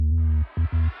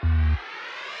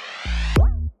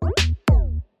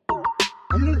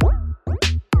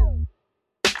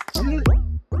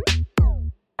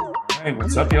Hey,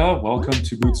 what's up, y'all? Welcome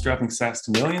to Bootstrapping SaaS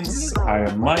to Millions. I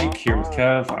am Mike here with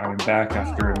Kev. I am back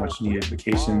after a much needed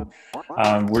vacation.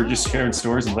 We're just sharing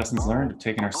stories and lessons learned of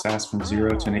taking our SaaS from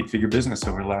zero to an eight-figure business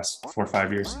over the last 4 or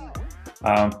 5 years.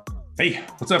 Hey,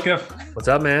 what's up, Kev? What's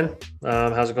up, man?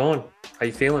 How's it going? How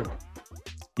you feeling?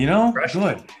 Fresh?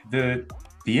 Good.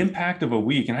 The impact of a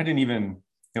week, and I didn't even,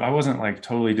 I wasn't like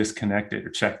totally disconnected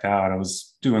or checked out. I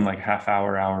was doing like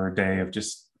hour a day of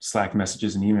just Slack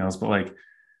messages and emails, but like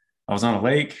I was on a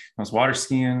lake, I was water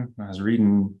skiing, I was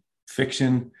reading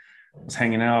fiction, I was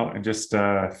hanging out and just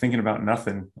thinking about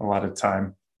nothing a lot of the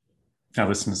time. I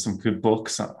listened to some good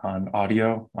books on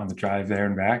audio on the drive there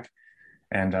and back.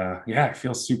 And yeah, I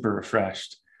feel super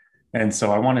refreshed. And so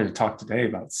I wanted to talk today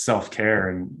about self-care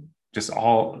and just a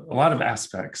lot of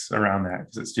aspects around that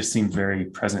because it just seems very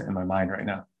present in my mind right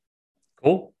now.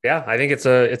 Cool. Yeah, I think it's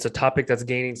a topic that's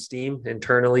gaining steam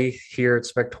internally here at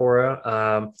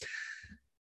Spectora.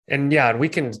 And yeah, we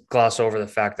can gloss over the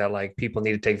fact that like people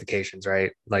need to take vacations,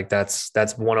 right? Like that's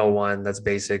 101. That's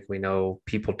basic. We know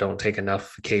people don't take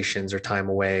enough vacations or time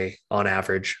away on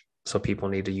average. So people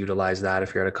need to utilize that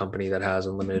if you're at a company that has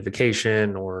unlimited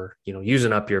vacation or,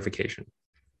 using up your vacation.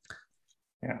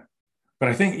 Yeah. But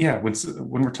I think, yeah, when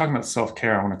we're talking about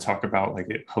self-care, I want to talk about like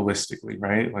it holistically,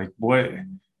 right?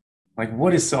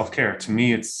 What is self-care? To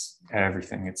me, it's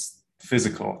everything. It's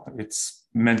physical, it's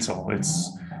mental, it's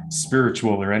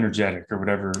spiritual or energetic or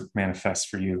whatever manifests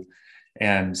for you.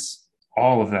 And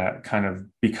all of that kind of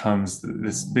becomes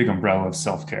this big umbrella of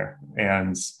self-care.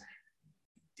 And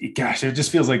gosh, it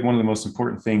just feels like one of the most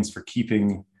important things for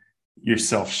keeping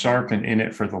yourself sharp and in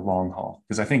it for the long haul.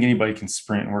 Because I think anybody can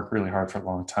sprint and work really hard for a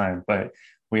long time, but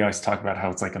we always talk about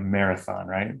how it's like a marathon,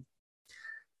 right?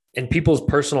 And people's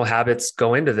personal habits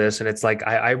go into this. And it's like,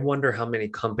 I wonder how many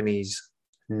companies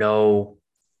know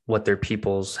what their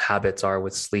people's habits are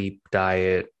with sleep,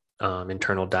 diet,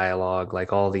 internal dialogue,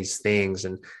 like all these things.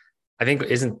 And I think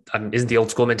isn't the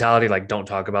old school mentality like don't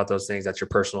talk about those things, that's your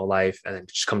personal life, and then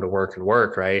just come to work and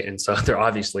work, right? And so they're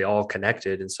obviously all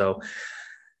connected. And so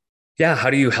yeah, how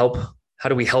do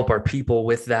we help our people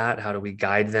with that? How do we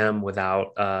guide them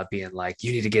without being like,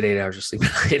 you need to get 8 hours of sleep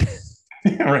at night?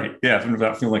 Right. Yeah.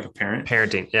 Without feeling like a parent.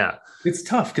 Parenting. Yeah. It's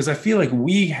tough because I feel like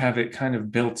we have it kind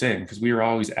of built in because we were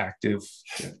always active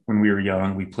when we were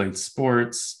young. We played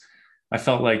sports. I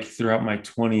felt like throughout my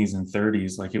 20s and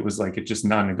 30s, like it was like it just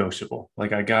non-negotiable.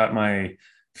 Like I got my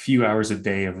few hours a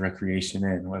day of recreation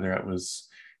in, whether it was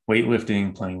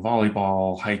weightlifting, playing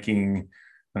volleyball, hiking.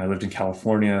 When I lived in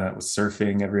California, it was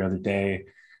surfing every other day.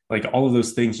 Like all of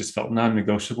those things just felt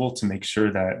non-negotiable to make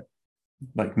sure that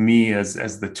like me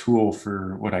as the tool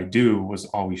for what I do was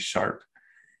always sharp.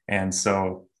 And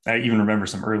so I even remember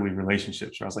some early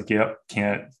relationships where I was like, yep,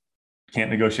 can't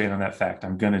negotiate on that fact.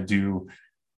 I'm going to do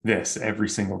this every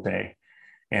single day.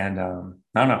 And I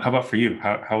don't know. How about for you?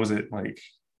 How was it like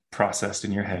processed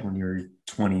in your head when you were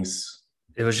 20s?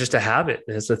 It was just a habit.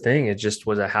 That's the thing. It just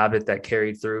was a habit that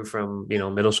carried through from,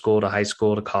 middle school to high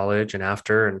school to college and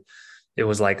after. And it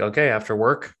was like, okay, after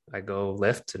work, I go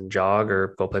lift and jog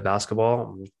or go play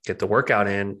basketball, and get the workout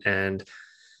in. And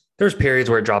there's periods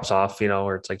where it drops off,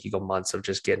 where it's like you go months of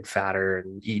just getting fatter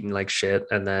and eating like shit.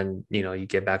 And then, you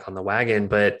get back on the wagon.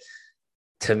 But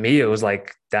to me, it was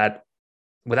like that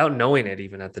without knowing it,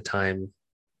 even at the time,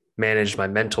 managed my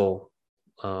mental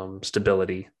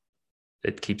stability.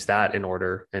 It keeps that in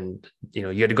order. And, you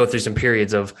had to go through some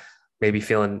periods of maybe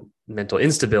feeling mental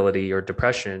instability or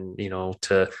depression,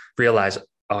 to realize,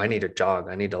 oh, I need to jog.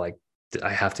 I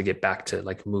have to get back to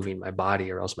like moving my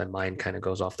body or else my mind kind of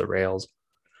goes off the rails.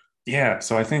 Yeah.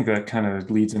 So I think that kind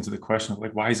of leads into the question of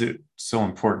like, why is it so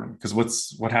important? Because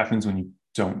what happens when you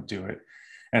don't do it?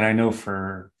 And I know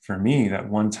for me, that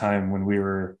one time when we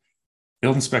were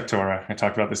building Spectora, I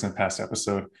talked about this in a past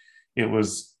episode, it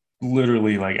was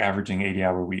literally like averaging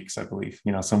 80-hour weeks, I believe.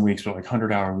 Some weeks were like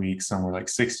 100-hour weeks, some were like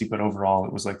 60, but overall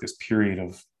it was like this period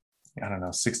of, I don't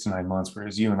know, 6 to 9 months,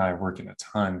 whereas you and I are working a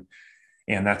ton.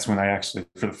 And that's when I actually,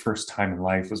 for the first time in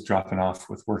life, was dropping off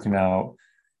with working out,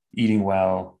 eating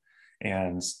well,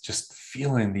 and just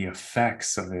feeling the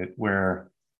effects of it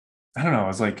where, I don't know, I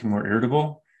was like more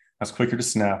irritable. I was quicker to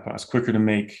snap. I was quicker to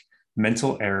make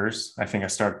mental errors. I think I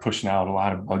started pushing out a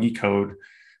lot of buggy code.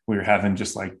 We were having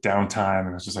just like downtime and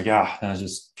I was just like, that was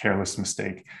just careless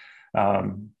mistake.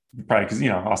 Probably because,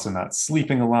 also not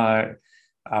sleeping a lot.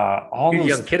 All You're a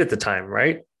those, young kid at the time,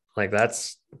 right? Like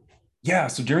that's, yeah.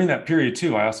 So during that period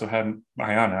too, I also had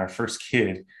Ayana, our first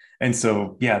kid. And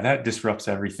so, yeah, that disrupts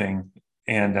everything.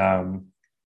 And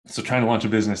so trying to launch a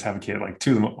business, have a kid, like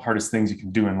two of the hardest things you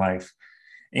can do in life.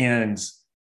 And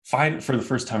for the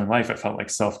first time in life, I felt like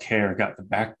self-care got the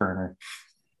back burner.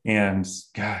 And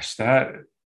gosh, that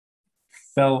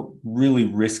felt really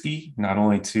risky, not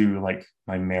only to like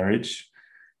my marriage,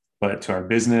 but to our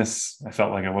business. I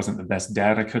felt like I wasn't the best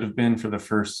dad I could have been for the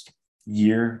first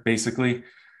year, basically.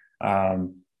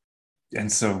 Um,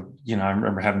 and so, I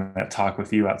remember having that talk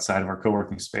with you outside of our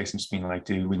co-working space and just being like,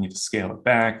 dude, we need to scale it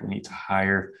back. We need to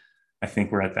hire. I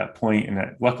think we're at that point. And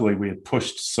that luckily we had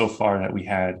pushed so far that we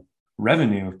had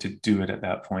revenue to do it at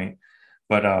that point.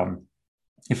 But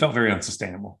it felt very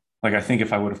unsustainable. Like, I think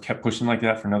if I would have kept pushing like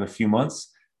that for another few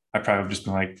months, I probably would have just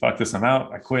been like, fuck this, I'm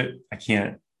out. I quit. I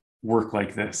can't work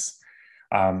like this.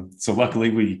 So luckily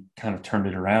we kind of turned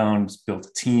it around, built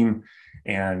a team,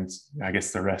 and I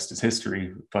guess the rest is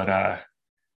history. But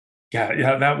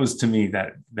yeah, that was to me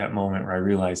that moment where I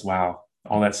realized, wow,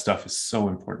 all that stuff is so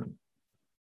important.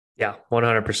 Yeah,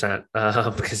 100%.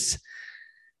 Because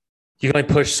you can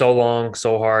only push so long,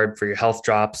 so hard for your health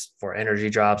drops, for energy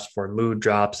drops, for mood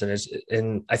drops.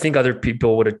 And I think a lot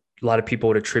of people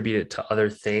would attribute it to other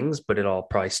things, but it all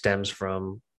probably stems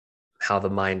from how the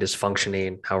mind is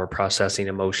functioning, how we're processing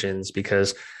emotions.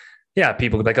 Because yeah,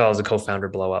 people could be like, oh, it was a co-founder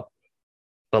blow up.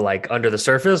 But like under the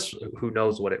surface, who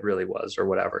knows what it really was or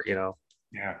whatever, you know?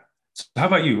 Yeah. So how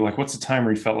about you? Like, what's the time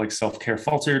where you felt like self-care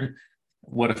faltered?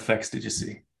 What effects did you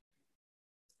see?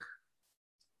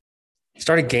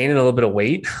 Started gaining a little bit of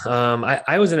weight.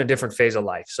 I was in a different phase of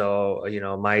life. So, you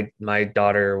know, my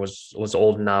daughter was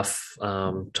old enough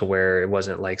to where it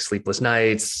wasn't like sleepless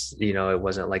nights, you know, it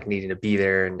wasn't like needing to be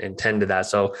there and tend to that.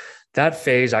 So that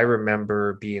phase, I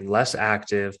remember being less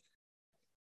active,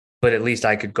 but at least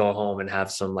I could go home and have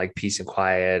some like peace and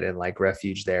quiet and like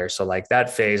refuge there. So like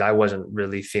that phase, I wasn't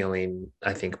really feeling,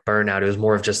 I think, burnout. It was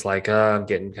more of just like, I'm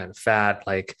getting kind of fat,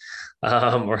 like,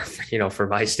 or, you know, for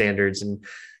my standards, and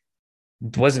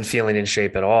wasn't feeling in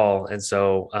shape at all. And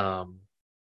so,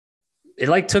 it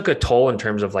like took a toll in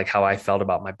terms of like how I felt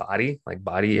about my body, like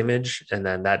body image. And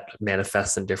then that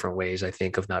manifests in different ways, I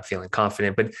think, of not feeling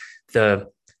confident. But the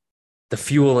the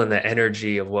fuel and the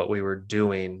energy of what we were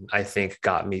doing, I think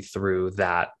got me through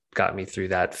that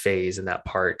phase and that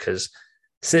part. Cause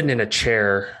sitting in a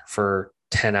chair for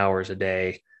 10 hours a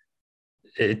day,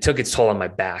 it took its toll on my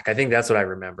back. I think that's what I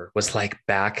remember was like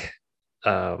back,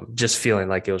 just feeling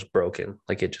like it was broken,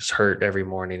 like it just hurt every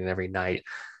morning and every night,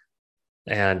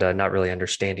 and not really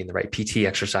understanding the right PT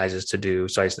exercises to do.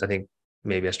 So I think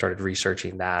maybe I started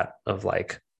researching that of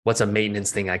like, what's a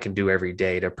maintenance thing I can do every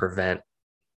day to prevent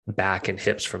back and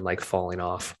hips from like falling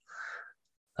off.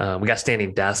 We got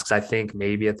standing desks, I think,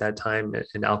 maybe at that time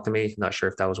in Alchemy. Not sure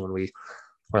if that was when we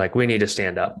were like, we need to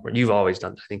stand up. You've always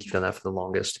done that. I think you've done that for the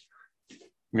longest.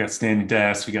 We got standing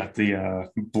desks. We got the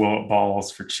blow up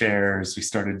balls for chairs. We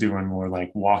started doing more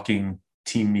like walking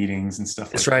team meetings and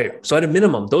stuff That's like that. right. So at a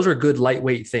minimum, those are good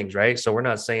lightweight things, right? So we're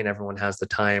not saying everyone has the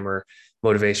time or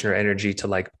motivation or energy to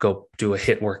like go do a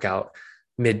hit workout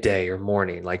midday or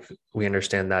morning. Like we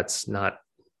understand that's not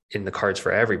in the cards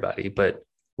for everybody, but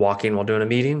walking while doing a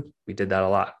meeting, we did that a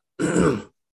lot.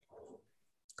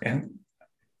 And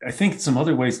I think some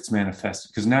other ways it's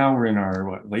manifested because now we're in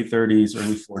our late 30s,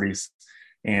 early 40s,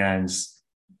 and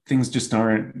things just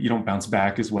aren't, you don't bounce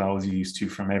back as well as you used to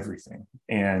from everything.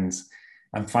 And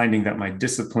I'm finding that my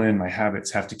discipline, my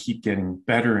habits have to keep getting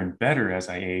better and better as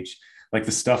I age. Like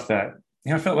the stuff that,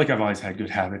 I felt like I've always had good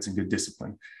habits and good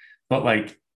discipline, but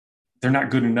like they're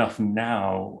not good enough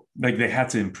now. Like they had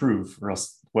to improve, or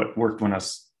else what worked when I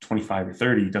was 25 or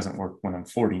 30 doesn't work when I'm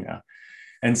 40 now.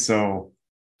 And so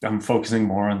I'm focusing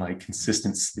more on like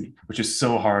consistent sleep, which is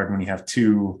so hard when you have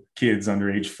two kids under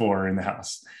age 4 in the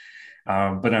house.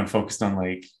 But I'm focused on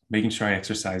like making sure I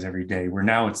exercise every day, where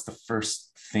now it's the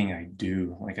first thing I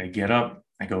do. Like I get up,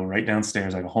 I go right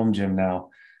downstairs. I have a home gym now.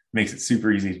 Makes it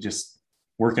super easy to just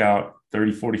work out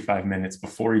 30, 45 minutes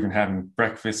before even having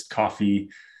breakfast, coffee,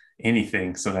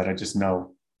 anything, so that I just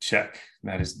know, check,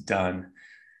 that is done.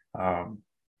 Um,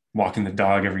 Walking the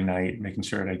dog every night, making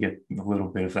sure that I get a little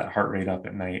bit of that heart rate up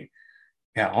at night.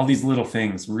 Yeah, all these little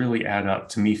things really add up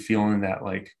to me feeling that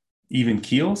like even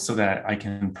keel so that I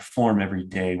can perform every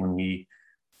day when we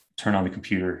turn on the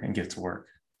computer and get to work.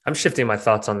 I'm shifting my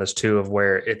thoughts on this too, of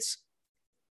where it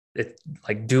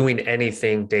like doing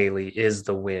anything daily is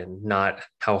the win, not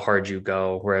how hard you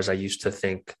go. Whereas I used to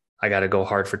think I got to go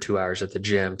hard for 2 hours at the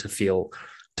gym to feel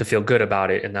good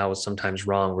about it. And that was sometimes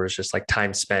wrong, where it's just like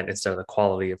time spent instead of the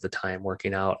quality of the time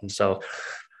working out. And so,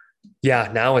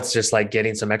 yeah, now it's just like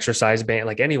getting some exercise band.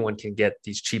 Like anyone can get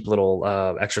these cheap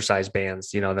little exercise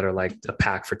bands, you know, that are like a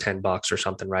pack for $10 or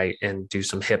something, right? And do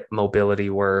some hip mobility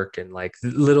work and like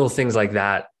little things like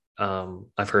that.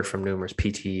 I've heard from numerous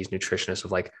PTs, nutritionists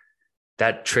of like,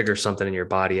 that triggers something in your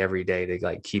body every day to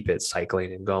like keep it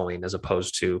cycling and going, as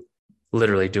opposed to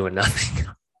literally doing nothing.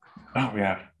 Oh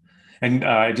yeah. And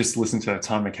I just listened to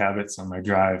Atomic Habits on my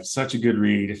drive. Such a good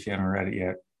read. If you haven't read it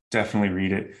yet, definitely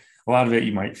read it. A lot of it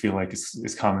you might feel like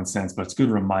is common sense, but it's good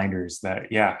reminders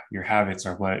that, yeah, your habits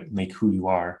are what make who you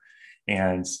are.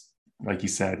 And like you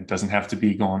said, it doesn't have to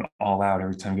be going all out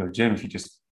every time you go to the gym. If you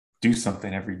just do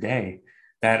something every day,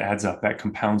 that adds up, that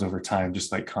compounds over time,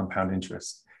 just like compound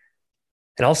interest.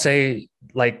 And I'll say,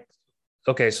 like,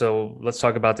 okay, so let's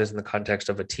talk about this in the context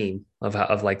of a team, of how,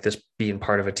 of like this being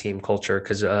part of a team culture.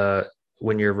 Cause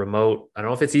when you're remote, I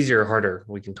don't know if it's easier or harder.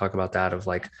 We can talk about that, of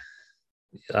like,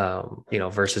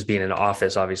 versus being in an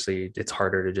office. Obviously it's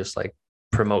harder to just like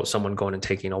promote someone going and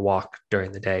taking a walk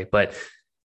during the day. But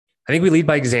I think we lead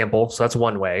by example. So that's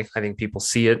one way. I think people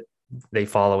see it, they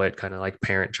follow it, kind of like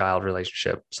parent-child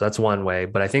relationship. So that's one way.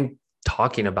 But I think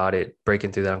talking about it,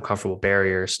 breaking through that uncomfortable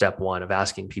barrier, step one of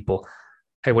asking people,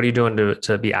 hey, what are you doing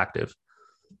to be active?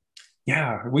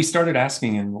 Yeah, we started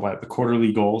asking in the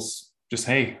quarterly goals, just,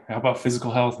 hey, how about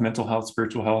physical health, mental health,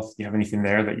 spiritual health? Do you have anything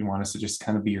there that you want us to just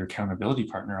kind of be your accountability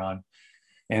partner on?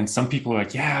 And some people are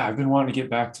like, yeah, I've been wanting to get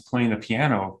back to playing the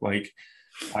piano. Like,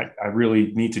 I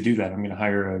really need to do that. I'm going to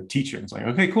hire a teacher. And it's like,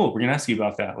 okay, cool. We're going to ask you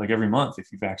about that like every month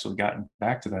if you've actually gotten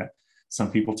back to that.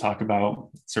 Some people talk about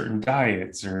certain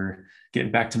diets or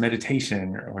getting back to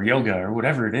meditation or yoga or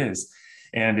whatever it is.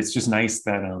 And it's just nice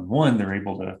that one, they're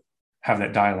able to have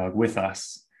that dialogue with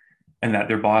us, and that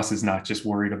their boss is not just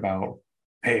worried about,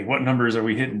 hey, what numbers are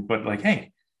we hitting? But like,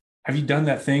 hey, have you done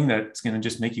that thing that's going to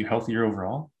just make you healthier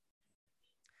overall?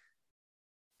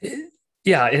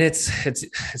 Yeah, and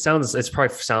it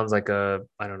probably sounds like a,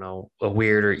 I don't know, a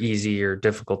weird or easy or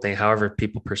difficult thing, however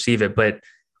people perceive it, but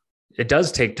it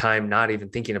does take time not even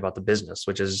thinking about the business,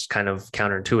 which is kind of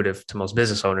counterintuitive to most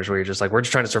business owners, where you're just like, we're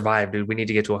just trying to survive, dude. We need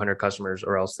to get to 100 customers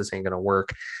or else this ain't going to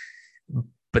work.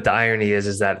 But the irony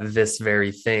is that this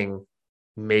very thing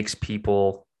makes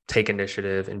people take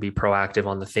initiative and be proactive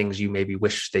on the things you maybe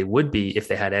wish they would be if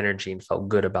they had energy and felt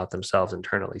good about themselves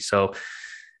internally. So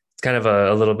it's kind of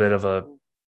a little bit of a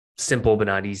simple but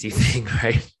not easy thing,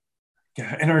 right?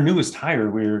 Yeah, and our newest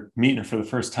hire, we were meeting her for the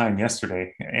first time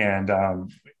yesterday, and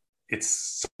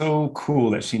it's so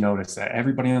cool that she noticed that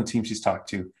everybody on the team she's talked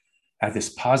to had this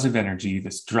positive energy,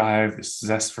 this drive, this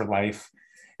zest for life,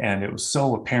 and it was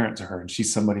so apparent to her. And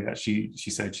she's somebody that she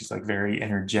said she's like very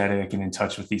energetic and in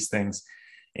touch with these things,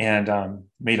 and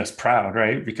made us proud,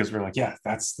 right? Because we're like, yeah,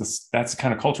 that's the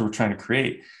kind of culture we're trying to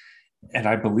create. And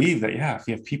I believe that, yeah, if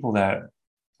you have people that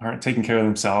aren't taking care of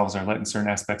themselves or letting certain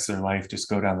aspects of their life just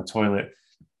go down the toilet,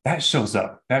 that shows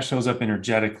up. That shows up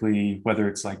energetically, whether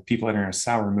it's like people that are in a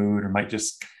sour mood or might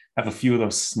just have a few of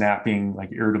those snapping,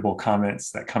 like irritable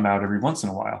comments that come out every once in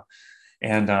a while.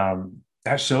 And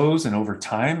that shows, and over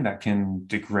time, that can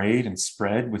degrade and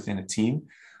spread within a team.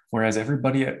 Whereas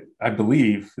everybody, I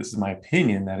believe, this is my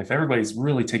opinion, that if everybody's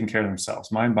really taking care of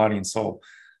themselves, mind, body, and soul,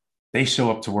 they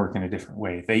show up to work in a different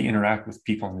way. They interact with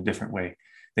people in a different way.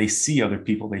 They see other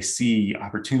people, they see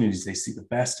opportunities, they see the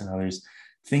best in others.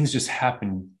 Things just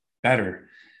happen better.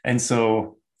 And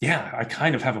so, yeah, I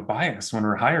kind of have a bias when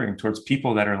we're hiring towards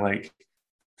people that are like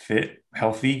fit,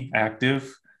 healthy,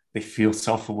 active. They feel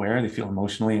self-aware, they feel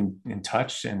emotionally in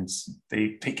touch, and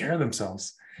they take care of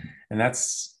themselves. And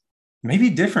that's maybe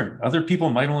different. Other people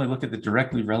might only look at the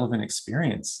directly relevant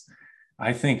experience.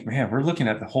 I think, man, we're looking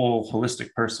at the whole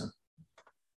holistic person.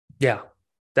 Yeah,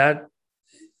 that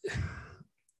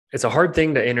it's a hard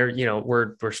thing to enter.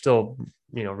 We're still,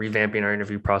 revamping our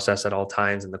interview process at all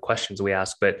times and the questions we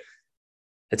ask, but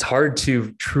it's hard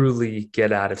to truly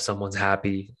get at if someone's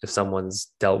happy, if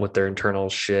someone's dealt with their internal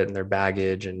shit and their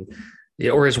baggage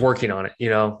or is working on it.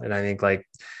 And I think like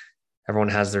everyone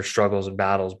has their struggles and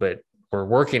battles, but we're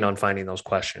working on finding those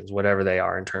questions, whatever they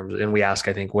are in terms of, and we ask,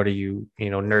 I think, what are you,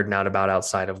 nerding out about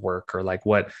outside of work, or like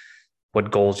what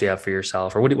goals you have for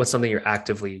yourself, or what's something you're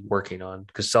actively working on?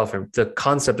 Because the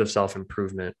concept of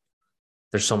self-improvement,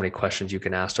 there's so many questions you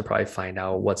can ask to probably find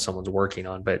out what someone's working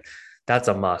on, but that's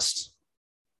a must.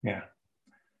 Yeah.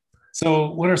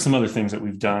 So what are some other things that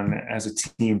we've done as a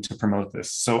team to promote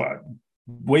this? So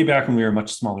way back when we were a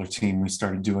much smaller team, we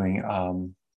started doing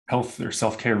health or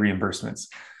self-care reimbursements.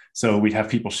 So we'd have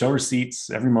people show receipts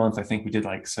every month. I think we did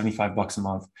like $75 a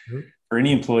month for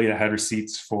any employee that had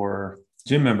receipts for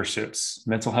gym memberships,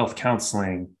 mental health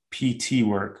counseling, PT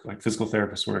work, like physical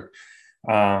therapist work,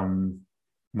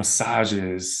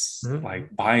 massages,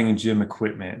 like buying gym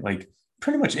equipment, like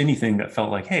pretty much anything that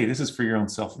felt like, hey, this is for your own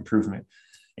self-improvement.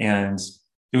 And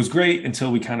it was great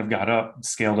until we kind of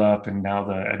scaled up, and now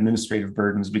the administrative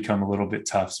burden has become a little bit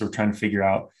tough. So we're trying to figure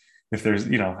out, if there's,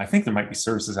 I think there might be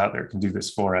services out there that can do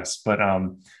this for us. But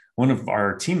one of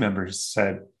our team members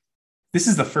said, this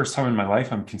is the first time in my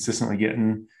life I'm consistently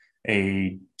getting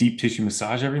a deep tissue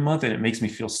massage every month, and it makes me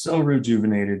feel so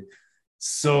rejuvenated,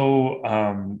 so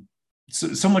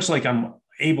so much like I'm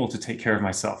able to take care of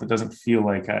myself. It doesn't feel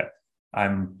like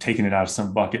I'm taking it out of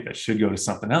some bucket that should go to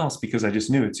something else, because I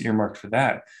just knew it's earmarked for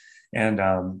that.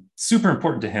 And super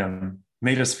important to him,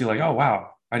 made us feel like, oh wow,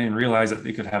 I didn't realize that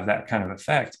they could have that kind of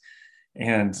effect.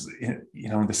 And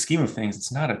in the scheme of things,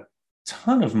 it's not a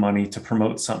ton of money to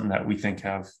promote something that we think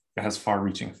has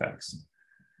far-reaching effects.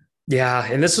 Yeah,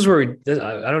 and this is where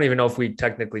I don't even know if we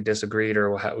technically disagreed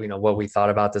or what we thought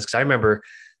about this, because I remember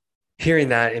hearing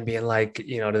that and being like,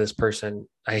 to this person,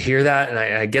 I hear that and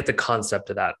I get the concept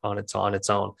of that on its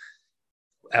own.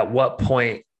 At what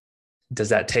point does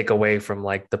that take away from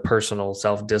like the personal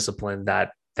self-discipline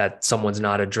that someone's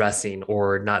not addressing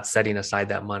or not setting aside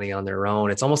that money on their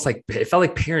own? It's almost like it felt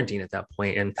like parenting at that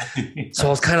point. And so I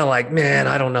was kind of like, man,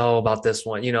 I don't know about this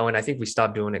one, and I think we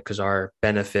stopped doing it because our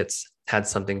benefits had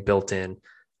something built in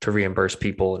to reimburse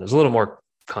people. And it was a little more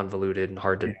convoluted and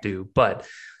hard to do. But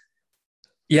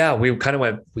yeah, we kind of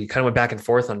went back and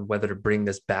forth on whether to bring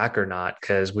this back or not,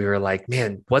 because we were like,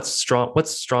 man, what's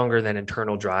stronger than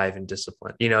internal drive and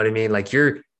discipline? You know what I mean? Like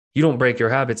you don't break your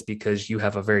habits because you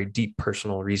have a very deep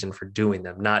personal reason for doing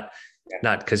them, not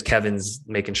because Kevin's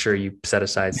making sure you set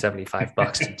aside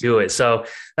 $75 to do it. So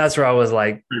that's where I was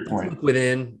like,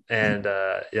 within, and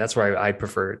that's where I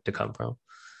prefer it to come from.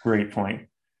 Great point.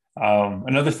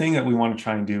 Another thing that we want to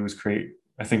try and do is create,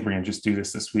 I think we're going to just do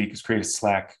this week, is create a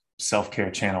Slack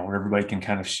self-care channel where everybody can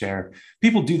kind of share.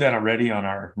 People do that already on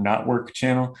our not work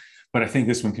channel, but I think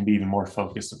this one can be even more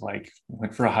focused, of like,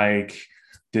 went for a hike,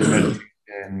 did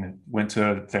meditation, went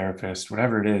to a therapist,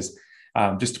 whatever it is,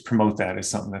 just to promote that as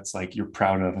something that's like you're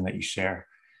proud of and that you share.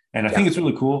 And I think it's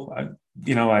really cool.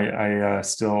 I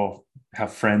still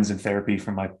have friends in therapy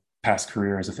from my past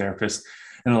career as a therapist,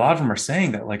 and a lot of them are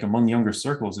saying that like among younger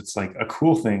circles, it's like a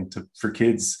cool thing for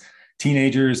kids,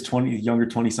 teenagers, 20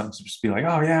 somethings, to just be like,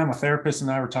 oh yeah, I'm a therapist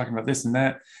and I were talking about this and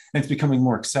that. And it's becoming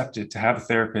more accepted to have a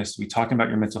therapist, be talking about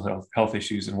your mental health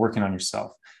issues and working on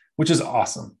yourself, which is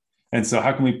awesome. And so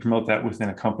how can we promote that within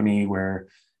a company where,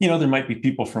 there might be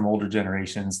people from older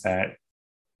generations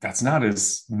that's not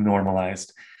as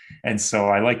normalized. And so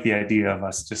I like the idea of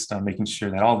us just making sure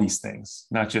that all these things,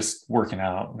 not just working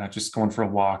out, not just going for a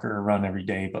walk or a run every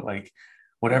day, but like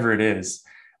whatever it is,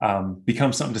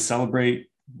 become something to celebrate,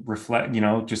 reflect,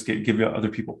 just give other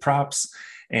people props,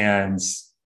 and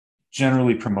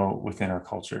generally promote within our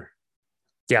culture.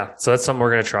 Yeah, so that's something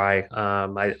we're going to try.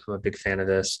 I'm a big fan of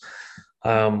this.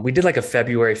 We did like a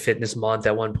February fitness month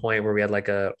at one point where we had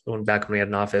back when we had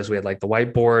an office, we had like the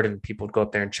whiteboard and people would go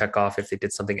up there and check off if they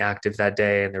did something active that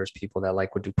day. And there was people that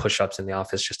like would do push-ups in the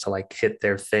office just to like hit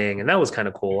their thing. And that was kind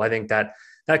of cool. I think that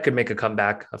could make a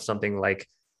comeback of something like,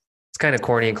 it's kind of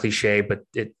corny and cliche, but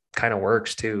it kind of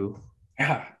works too.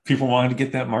 Yeah. People wanted to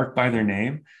get that marked by their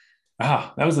name.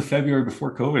 That was the February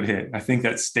before COVID hit. I think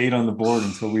that stayed on the board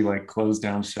until we like closed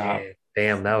down shop.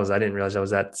 Damn, I didn't realize that was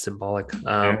that symbolic.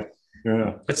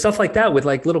 Yeah. But stuff like that with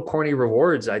like little corny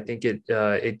rewards, I think it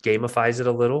gamifies it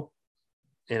a little,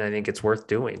 and I think it's worth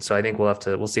doing. So I think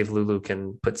we'll see if Lulu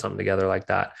can put something together like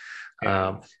that.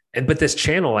 Yeah. But this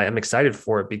channel, I'm excited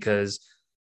for it because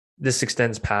this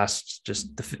extends past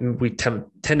just we tend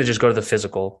to just go to the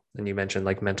physical. And you mentioned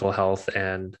like mental health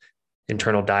and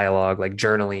internal dialogue, like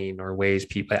journaling or ways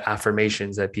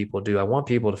affirmations that people do. I want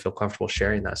people to feel comfortable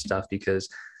sharing that stuff because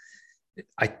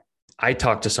I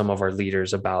talk to some of our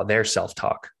leaders about their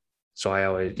self-talk. So I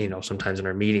always, sometimes in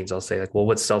our meetings, I'll say like, well,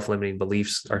 what self-limiting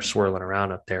beliefs are swirling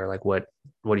around up there? Like, what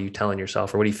are you telling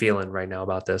yourself, or what are you feeling right now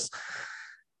about this?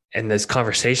 And these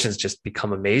conversations just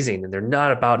become amazing. And they're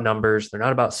not about numbers. They're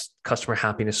not about customer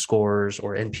happiness scores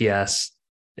or NPS.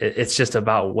 It's just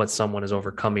about what someone is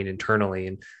overcoming internally.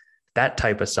 And that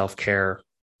type of self-care,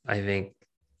 I think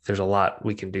there's a lot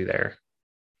we can do there.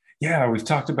 Yeah, we've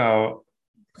talked about,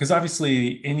 because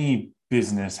obviously any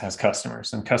business has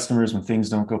customers, and customers, when things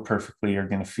don't go perfectly, are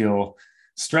going to feel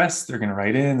stressed. They're going to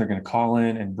write in, they're going to call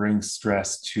in and bring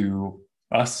stress to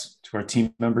us, to our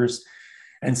team members.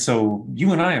 And so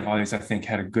you and I have always, I think,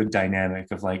 had a good dynamic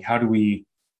of like, how do we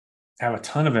have a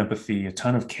ton of empathy, a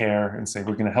ton of care, and say,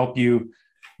 we're going to help you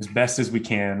as best as we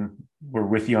can. We're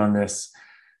with you on this,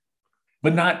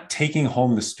 but not taking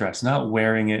home the stress, not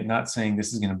wearing it, not saying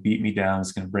this is going to beat me down,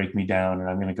 it's going to break me down, and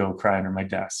I'm going to go cry under my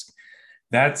desk.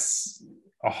 That's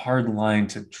a hard line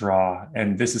to draw.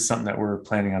 And this is something that we're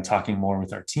planning on talking more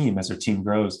with our team as our team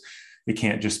grows. It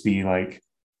can't just be like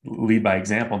lead by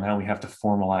example. Now we have to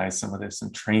formalize some of this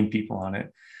and train people on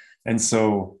it. And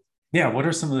so, yeah, what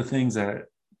are some of the things that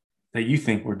you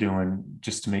think we're doing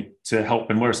just to help?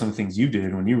 And what are some of the things you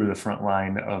did when you were the front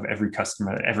line of every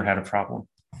customer that ever had a problem?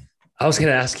 I was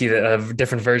going to ask you a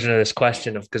different version of this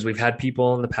question of because we've had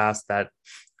people in the past that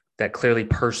clearly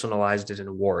personalized it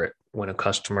and wore it when a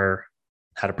customer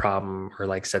had a problem or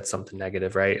like said something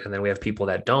negative, right? And then we have people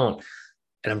that don't.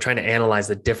 And I'm trying to analyze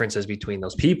the differences between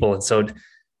those people. And so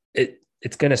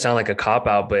it's going to sound like a cop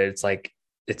out, but it's like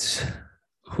it's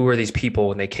who are these people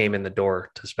when they came in the door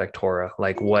to Spectora?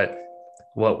 Like what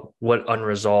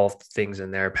unresolved things in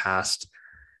their past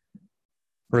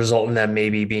result in them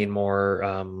maybe being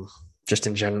more just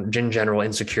in general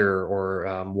insecure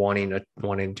or wanting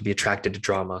to be attracted to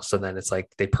drama. So then it's like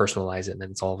they personalize it, and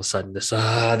then it's all of a sudden this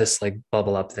like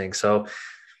bubble up thing. So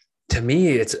to me,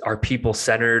 it's are people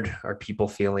centered? Are people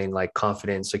feeling like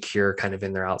confident, secure, kind of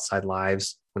in their outside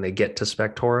lives when they get to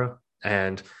Spectora?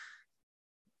 And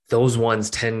those ones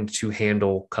tend to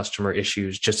handle customer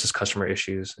issues just as customer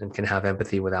issues and can have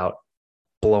empathy without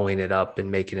blowing it up and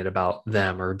making it about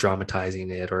them or dramatizing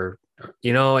it or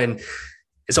and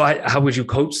so how would you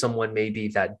coach someone maybe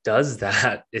that does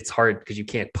that? It's hard because you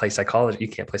can't play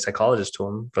psychologist to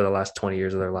them for the last 20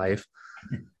 years of their life.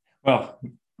 Well,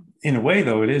 in a way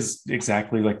though, it is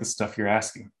exactly like the stuff you're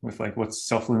asking with like what's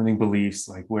self-limiting beliefs,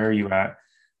 like where are you at?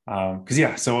 Because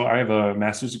yeah, so I have a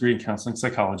master's degree in counseling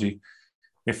psychology.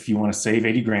 If you want to save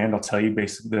 80 grand, I'll tell you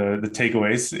basically the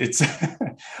takeaways. It's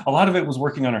a lot of it was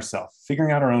working on ourselves,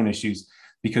 figuring out our own issues,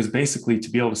 because basically to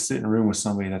be able to sit in a room with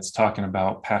somebody that's talking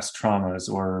about past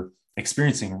traumas or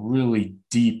experiencing really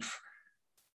deep,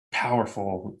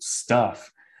 powerful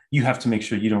stuff, you have to make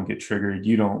sure you don't get triggered.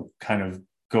 You don't kind of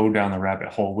go down the rabbit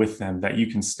hole with them, that you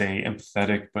can stay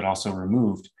empathetic, but also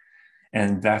removed.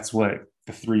 And that's what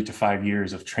the 3 to 5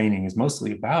 years of training is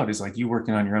mostly about, is like you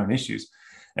working on your own issues.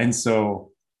 And so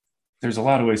there's a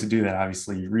lot of ways to do that.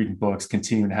 Obviously, reading books,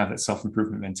 continuing to have that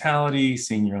self-improvement mentality,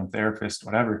 seeing your own therapist,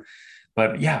 whatever.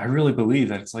 But yeah, I really believe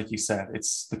that it's like you said,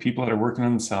 it's the people that are working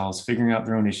on themselves, figuring out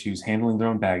their own issues, handling their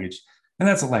own baggage. And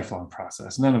that's a lifelong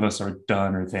process. None of us are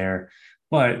done or there,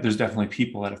 but there's definitely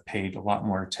people that have paid a lot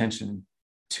more attention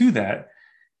to that.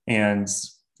 And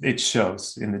it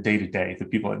shows in the day to day, the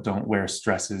people that don't wear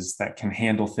stresses, that can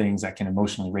handle things, that can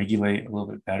emotionally regulate a little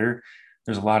bit better.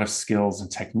 There's a lot of skills and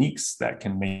techniques that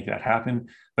can make that happen,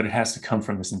 but it has to come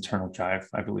from this internal drive,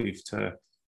 I believe, to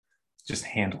just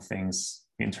handle things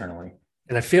internally.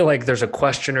 And I feel like there's a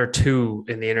question or two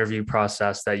in the interview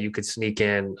process that you could sneak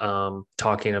in,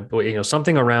 talking about,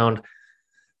 something around,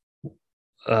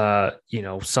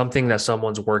 something that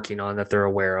someone's working on that they're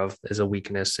aware of as a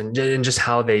weakness, and just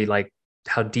how they like,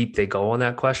 how deep they go on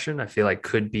that question. I feel like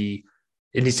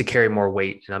it needs to carry more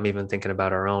weight. And I'm even thinking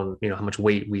about our own, how much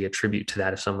weight we attribute to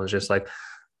that. If someone's just like,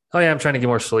 oh yeah, I'm trying to get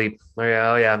more sleep.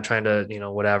 Oh yeah, I'm trying to,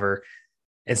 whatever,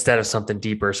 instead of something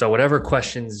deeper. So whatever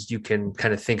questions you can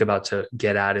kind of think about to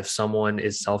get at, if someone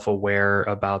is self-aware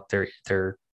about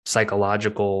their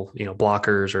psychological,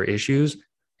 blockers or issues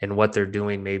and what they're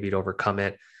doing maybe to overcome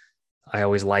it. I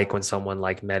always like when someone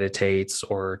like meditates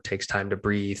or takes time to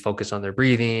breathe, focus on their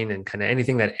breathing, and kind of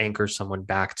anything that anchors someone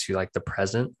back to like the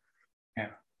present. Yeah.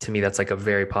 To me, that's like a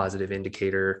very positive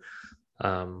indicator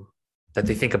that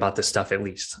they think about this stuff at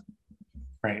least.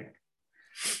 Right.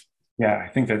 Yeah, I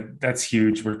think that's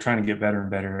huge. We're trying to get better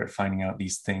and better at finding out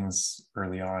these things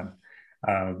early on.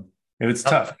 It was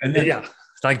tough. And then, yeah,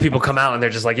 it's like people come out and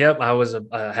they're just like, yep,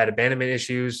 I had abandonment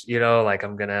issues, like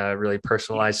I'm going to really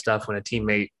personalize stuff when a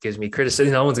teammate gives me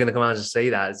criticism. No one's going to come out and just say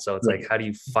that. So it's like, how do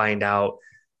you find out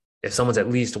if someone's at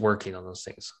least working on those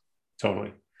things?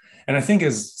 Totally. And I think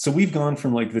so we've gone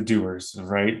from like the doers,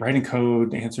 right? Writing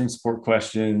code, answering support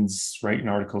questions, writing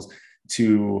articles,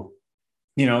 to,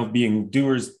 being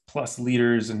doers plus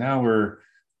leaders. And now we're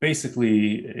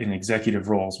basically in executive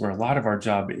roles where a lot of our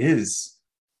job is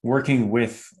working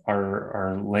with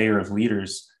our layer of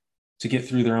leaders to get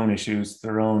through their own issues,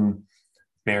 their own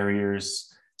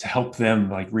barriers, to help them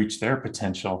like reach their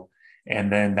potential.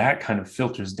 And then that kind of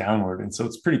filters downward. And so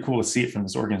it's pretty cool to see it from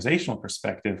this organizational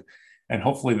perspective. And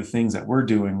hopefully the things that we're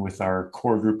doing with our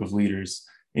core group of leaders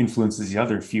influences the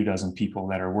other few dozen people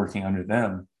that are working under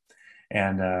them.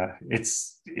 And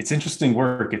it's interesting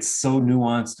work. It's so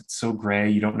nuanced. It's so gray.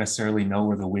 You don't necessarily know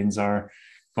where the wins are,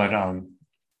 but and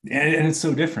it's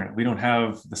so different. We don't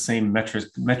have the same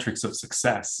metrics of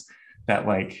success that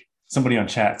like somebody on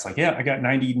chats like, yeah, I got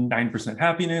 99%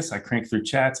 happiness. I crank through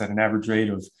chats at an average rate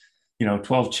of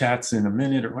 12 chats in a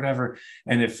minute or whatever.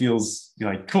 And it feels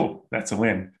like, cool, that's a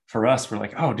win. For us, we're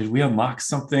like, oh, did we unlock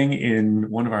something in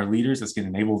one of our leaders that's going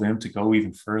to enable them to go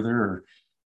even further or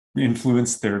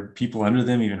influence their people under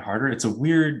them even harder? It's a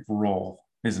weird role.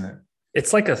 isn't it?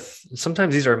 It's like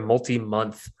sometimes these are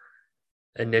multi-month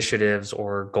initiatives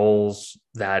or goals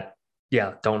that,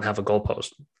 yeah, don't have a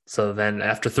goalpost. So then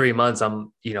after 3 months,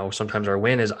 sometimes our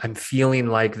win is I'm feeling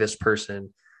like this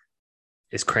person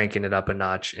is cranking it up a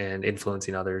notch and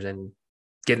influencing others and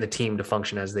getting the team to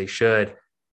function as they should.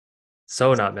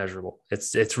 So not measurable.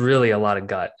 It's really a lot of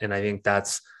gut. And I think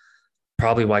that's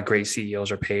probably why great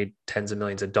CEOs are paid tens of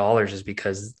millions of dollars, is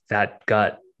because that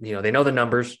gut, they know the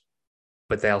numbers,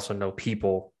 but they also know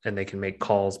people and they can make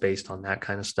calls based on that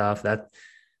kind of stuff. That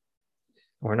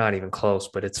we're not even close,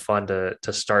 but it's fun to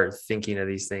start thinking of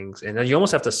these things. And then you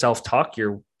almost have to self-talk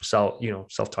yourself,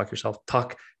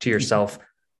 talk to yourself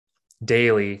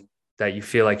daily, that you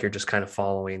feel like you're just kind of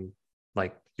following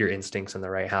like your instincts and the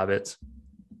right habits.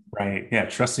 Right. Yeah.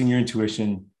 Trusting your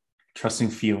intuition, trusting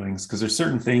feelings, because there's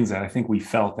certain things that I think we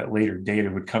felt that later data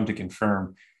would come to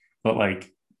confirm. But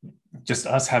like just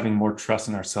us having more trust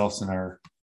in ourselves and our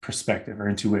perspective or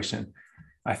intuition,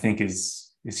 I think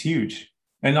is huge.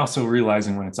 And also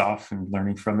realizing when it's off and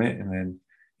learning from it, and then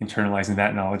internalizing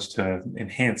that knowledge to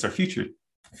enhance our future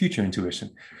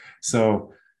intuition.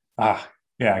 So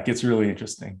yeah, it gets really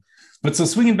interesting. But so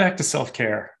swinging back to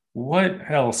self-care, what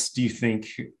else do you think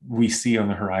we see on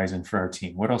the horizon for our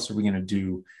team? What else are we going to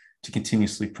do to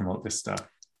continuously promote this stuff?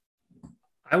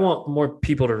 I want more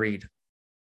people to read,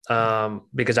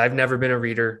 because I've never been a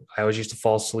reader. I always used to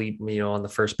fall asleep, on the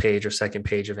first page or second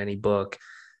page of any book.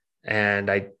 And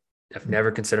I've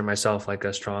never considered myself like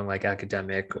a strong, like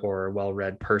academic or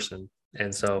well-read person.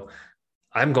 And so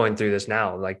I'm going through this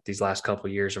now, like these last couple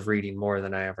of years of reading more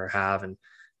than I ever have and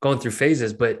going through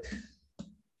phases, but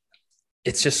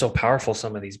it's just so powerful.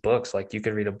 Some of these books, like you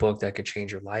could read a book that could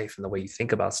change your life and the way you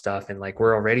think about stuff. And like,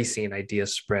 we're already seeing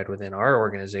ideas spread within our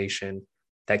organization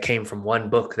that came from one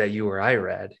book that you or I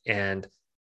read. And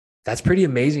that's pretty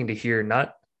amazing to hear.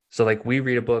 So like we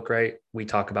read a book, right? We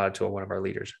talk about it to one of our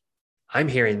leaders. I'm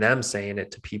hearing them saying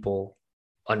it to people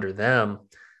under them,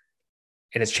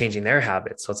 and it's changing their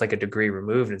habits. So it's like a degree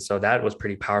removed. And so that was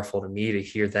pretty powerful to me to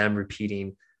hear them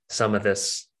repeating some of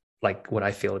this, like what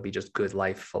I feel to be just good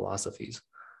life philosophies.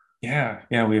 Yeah,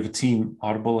 yeah, we have a team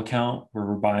Audible account where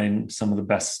we're buying some of the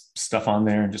best stuff on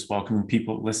there and just welcoming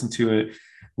people to listen to it.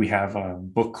 We have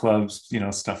book clubs,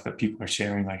 stuff that people are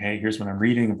sharing, like, hey, here's what I'm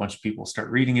reading. A bunch of people start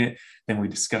reading it. Then we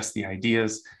discuss the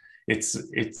ideas.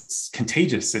 It's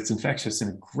contagious. It's infectious in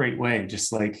a great way.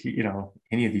 Just like,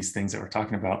 any of these things that we're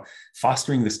talking about,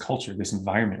 fostering this culture, this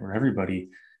environment where everybody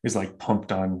is like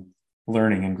pumped on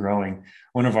learning and growing.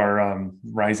 One of our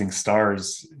rising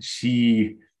stars,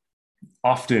 she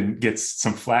often gets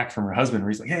some flack from her husband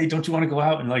where he's like, hey, don't you want to go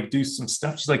out and like do some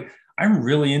stuff? She's like, I'm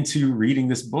really into reading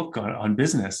this book on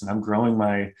business, and I'm growing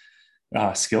my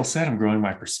skill set. I'm growing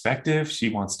my perspective. She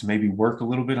wants to maybe work a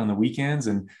little bit on the weekends.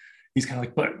 And he's kind of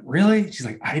like, but really? She's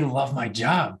like, I love my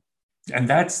job. And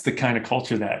that's the kind of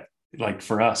culture that, like,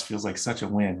 for us feels like such a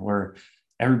win, where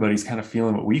everybody's kind of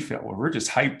feeling what we feel, where we're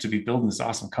just hyped to be building this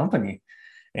awesome company,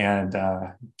 and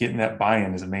getting that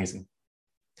buy-in is amazing.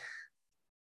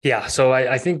 Yeah. So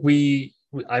I think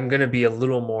I'm going to be a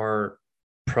little more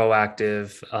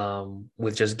proactive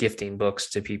with just gifting books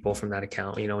to people from that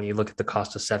account. When you look at the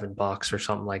cost of $7 or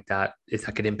something like that,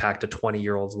 that could impact a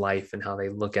 20-year-old's life and how they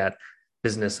look at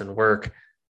business and work.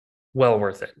 Well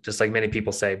worth it. Just like many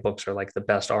people say, books are like the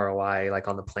best ROI like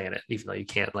on the planet, even though you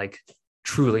can't like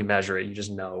truly measure it. You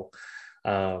just know.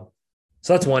 So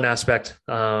that's one aspect.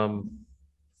 Yeah.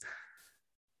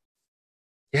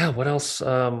 What else?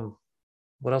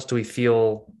 What else do we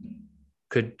feel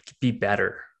could be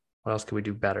better? What else could we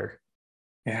do better?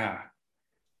 Yeah.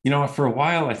 For a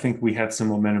while, I think we had some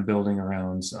momentum building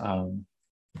around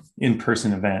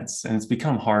in-person events, and it's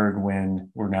become hard when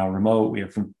we're now remote. We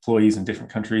have employees in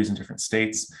different countries and different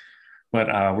states, but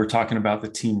we're talking about the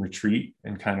team retreat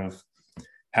and kind of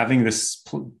having this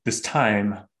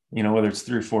time, whether it's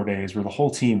 3 or 4 days, where the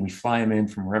whole team, we fly them in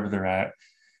from wherever they're at,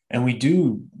 and we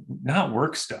do not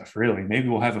work stuff really. Maybe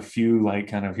we'll have a few like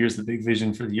kind of, here's the big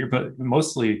vision for the year, but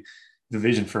mostly the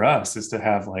vision for us is to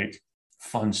have like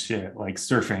fun shit like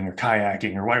surfing or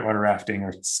kayaking or whitewater rafting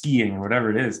or skiing or whatever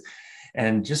it is,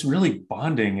 and just really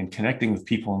bonding and connecting with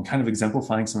people and kind of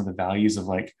exemplifying some of the values of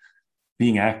like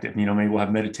being active. Maybe we'll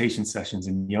have meditation sessions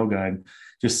and yoga and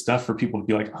just stuff for people to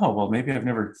be like, oh, well, maybe I've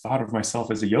never thought of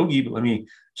myself as a yogi, but let me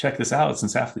check this out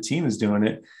since half the team is doing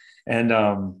it.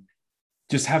 And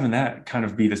just having that kind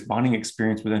of be this bonding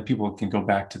experience where then people can go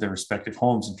back to their respective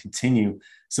homes and continue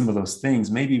some of those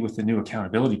things, maybe with a new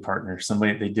accountability partner,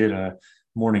 somebody they did a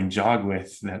morning jog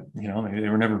with that, maybe they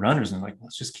were never runners, and like,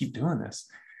 let's just keep doing this.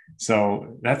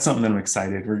 So that's something that I'm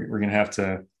excited. We're going to have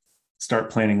to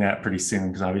start planning that pretty soon,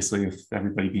 because obviously with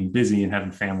everybody being busy and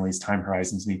having families, time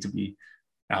horizons need to be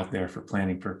out there for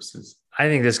planning purposes. I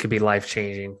think this could be life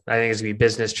changing. I think it's gonna be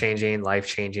business changing, life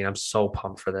changing. I'm so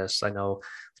pumped for this. I know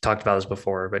we've talked about this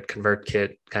before, but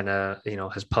ConvertKit kind of,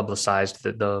 has publicized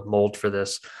the mold for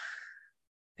this.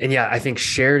 And yeah, I think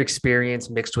shared experience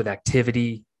mixed with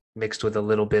activity, mixed with a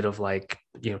little bit of like,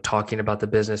 talking about the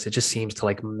business, it just seems to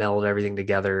like meld everything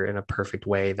together in a perfect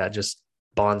way that just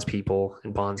bonds people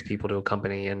to a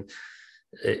company. And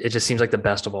it just seems like the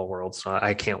best of all worlds. So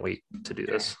I can't wait to do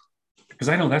this. Because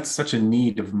I know that's such a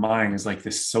need of mine, is like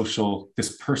this social,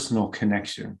 this personal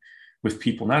connection with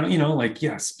people. Not, like,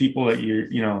 yes, people that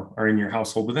are in your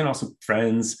household, but then also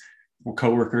friends or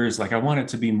coworkers. Like, I want it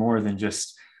to be more than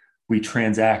just we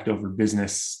transact over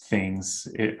business things.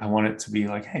 I want it to be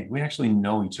like, hey, we actually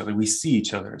know each other. We see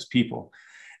each other as people.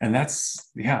 And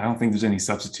that's, yeah, I don't think there's any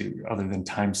substitute other than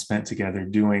time spent together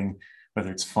doing,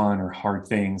 whether it's fun or hard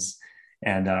things.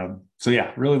 And so,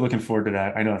 yeah, really looking forward to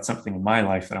that. I know it's something in my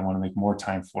life that I want to make more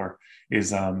time for,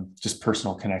 is just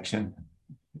personal connection.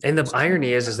 And the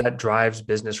irony is that drives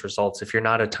business results. If you're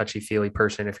not a touchy feely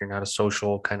person, if you're not a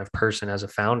social kind of person as a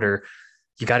founder,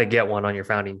 you got to get one on your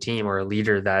founding team, or a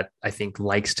leader that I think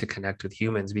likes to connect with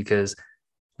humans, because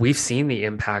we've seen the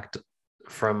impact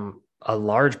from a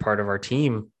large part of our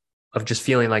team of just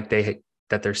feeling like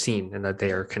that they're seen and that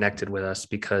they are connected with us,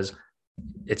 because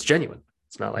it's genuine.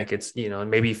 It's not like it's,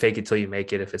 maybe fake it till you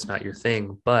make it if it's not your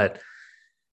thing, but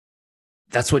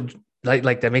that's what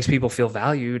like that makes people feel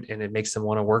valued, and it makes them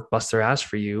want to work, bust their ass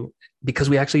for you, because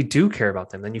we actually do care about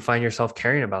them. Then you find yourself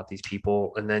caring about these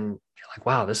people, and then you're like,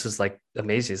 wow, this is like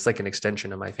amazing. It's like an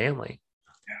extension of my family.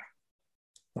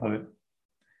 Yeah. Love it.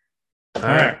 All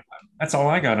right. That's all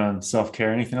I got on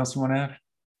self-care. Anything else you want to add?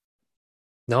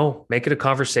 No, make it a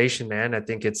conversation, man. I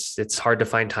think it's hard to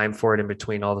find time for it in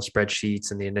between all the spreadsheets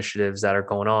and the initiatives that are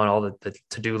going on, all the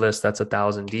to-do list that's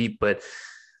 1,000 deep. But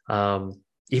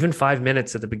even 5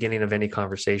 minutes at the beginning of any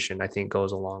conversation, I think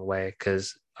goes a long way,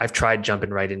 because I've tried jumping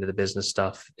right into the business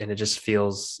stuff and it just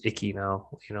feels icky now,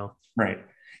 Right.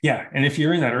 Yeah. And if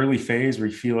you're in that early phase where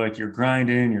you feel like you're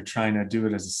grinding, you're trying to do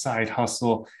it as a side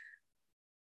hustle,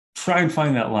 try and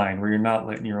find that line where you're not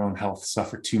letting your own health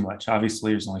suffer too much.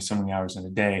 Obviously, there's only so many hours in a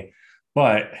day,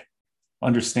 but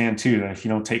understand too that if you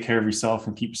don't take care of yourself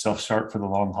and keep yourself sharp for the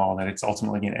long haul, that it's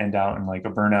ultimately going to end out in like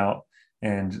a burnout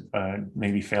and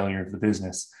maybe failure of the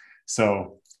business.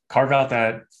 So carve out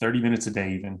that 30 minutes a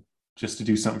day, even just to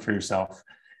do something for yourself.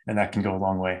 And that can go a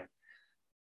long way.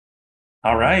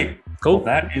 All right. Cool. Well,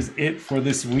 that is it for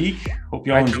this week. Hope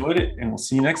you all enjoyed it, and we'll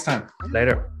see you next time.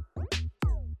 Later.